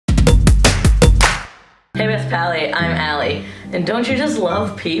Hey Miss Pally, I'm Allie. And don't you just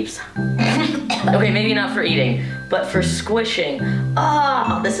love Peeps? Okay, maybe not for eating, but for squishing.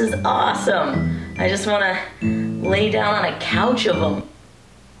 Oh, this is awesome. I just wanna lay down on a couch of them.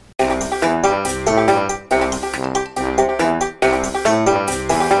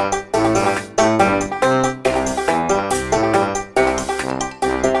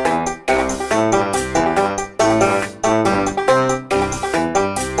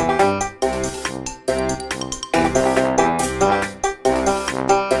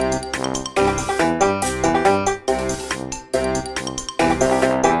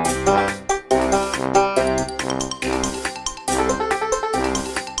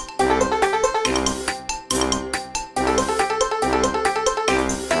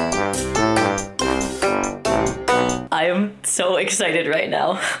 I am so excited right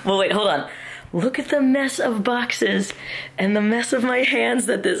now. Well, wait, hold on. Look at the mess of boxes and the mess of my hands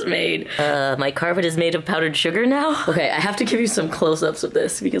that this made. My carpet is made of powdered sugar now? Okay, I have to give you some close-ups of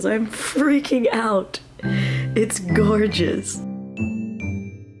this because I'm freaking out. It's gorgeous.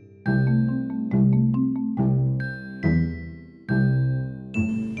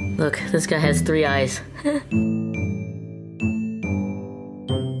 Look, this guy has 3 eyes.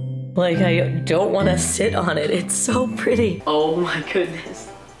 Like, I don't want to sit on it. It's so pretty. Oh my goodness.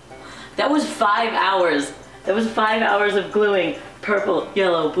 That was 5 hours. That was 5 hours of gluing purple,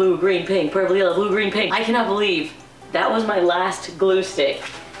 yellow, blue, green, pink, purple, yellow, blue, green, pink. I cannot believe that was my last glue stick.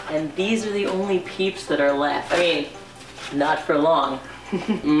 And these are the only Peeps that are left. I mean, not for long.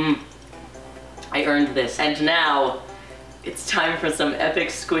 I earned this. And now, it's time for some epic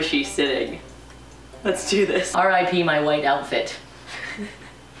squishy sitting. Let's do this. R.I.P. my white outfit.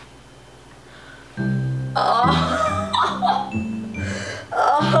 Oh,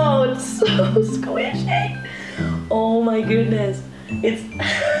 oh, it's so squishy. Oh my goodness.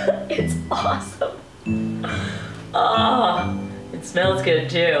 It's awesome. Oh, it smells good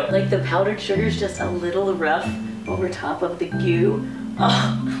too. Like the powdered sugar's just a little rough over top of the goo.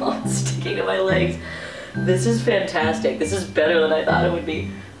 Oh, it's sticking to my legs. This is fantastic. This is better than I thought it would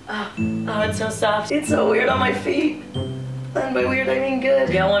be. Oh, it's so soft. It's so weird on my feet. And by weird, I mean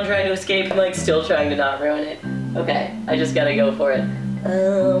good. Got one trying to escape and like still trying to not ruin it. Okay, I just gotta go for it.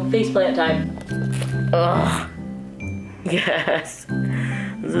 Faceplant time. Oh, yes.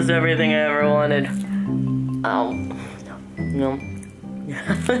 This is everything I ever wanted. Oh, no.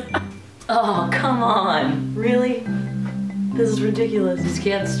 Oh, come on. Really? This is ridiculous. This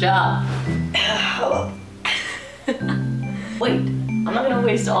can't stop. Wait, I'm not gonna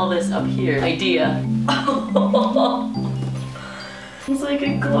waste all this up here. Idea. It's like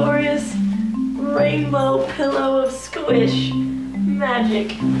a glorious rainbow pillow of squish.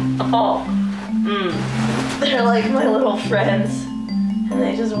 Magic. Oh. They're like my little friends. And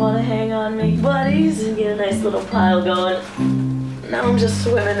they just want to hang on me. Buddies. And get a nice little pile going. Now I'm just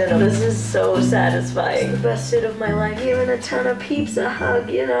swimming in them. This is so satisfying. It's the best sit of my life. Giving a ton of Peeps a hug,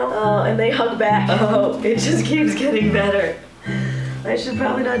 you know. Oh, and they hug back. Oh, it just keeps getting better. I should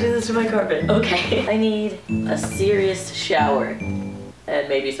probably not do this to my carpet. Okay. I need a serious shower. And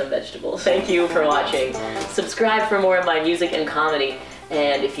maybe some vegetables. Thank you for watching. Subscribe for more of my music and comedy.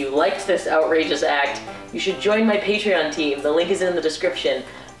 And if you liked this outrageous act, you should join my Patreon team. The link is in the description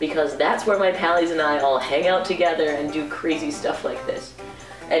because that's where my pallies and I all hang out together and do crazy stuff like this.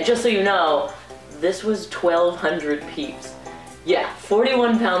 And just so you know, this was 1,200 Peeps. Yeah,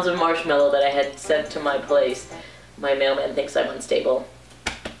 41 pounds of marshmallow that I had sent to my place. My mailman thinks I'm unstable.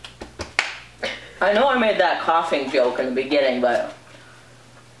 I know I made that coughing joke in the beginning, but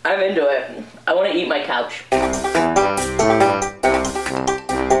I'm into it. I want to eat my couch.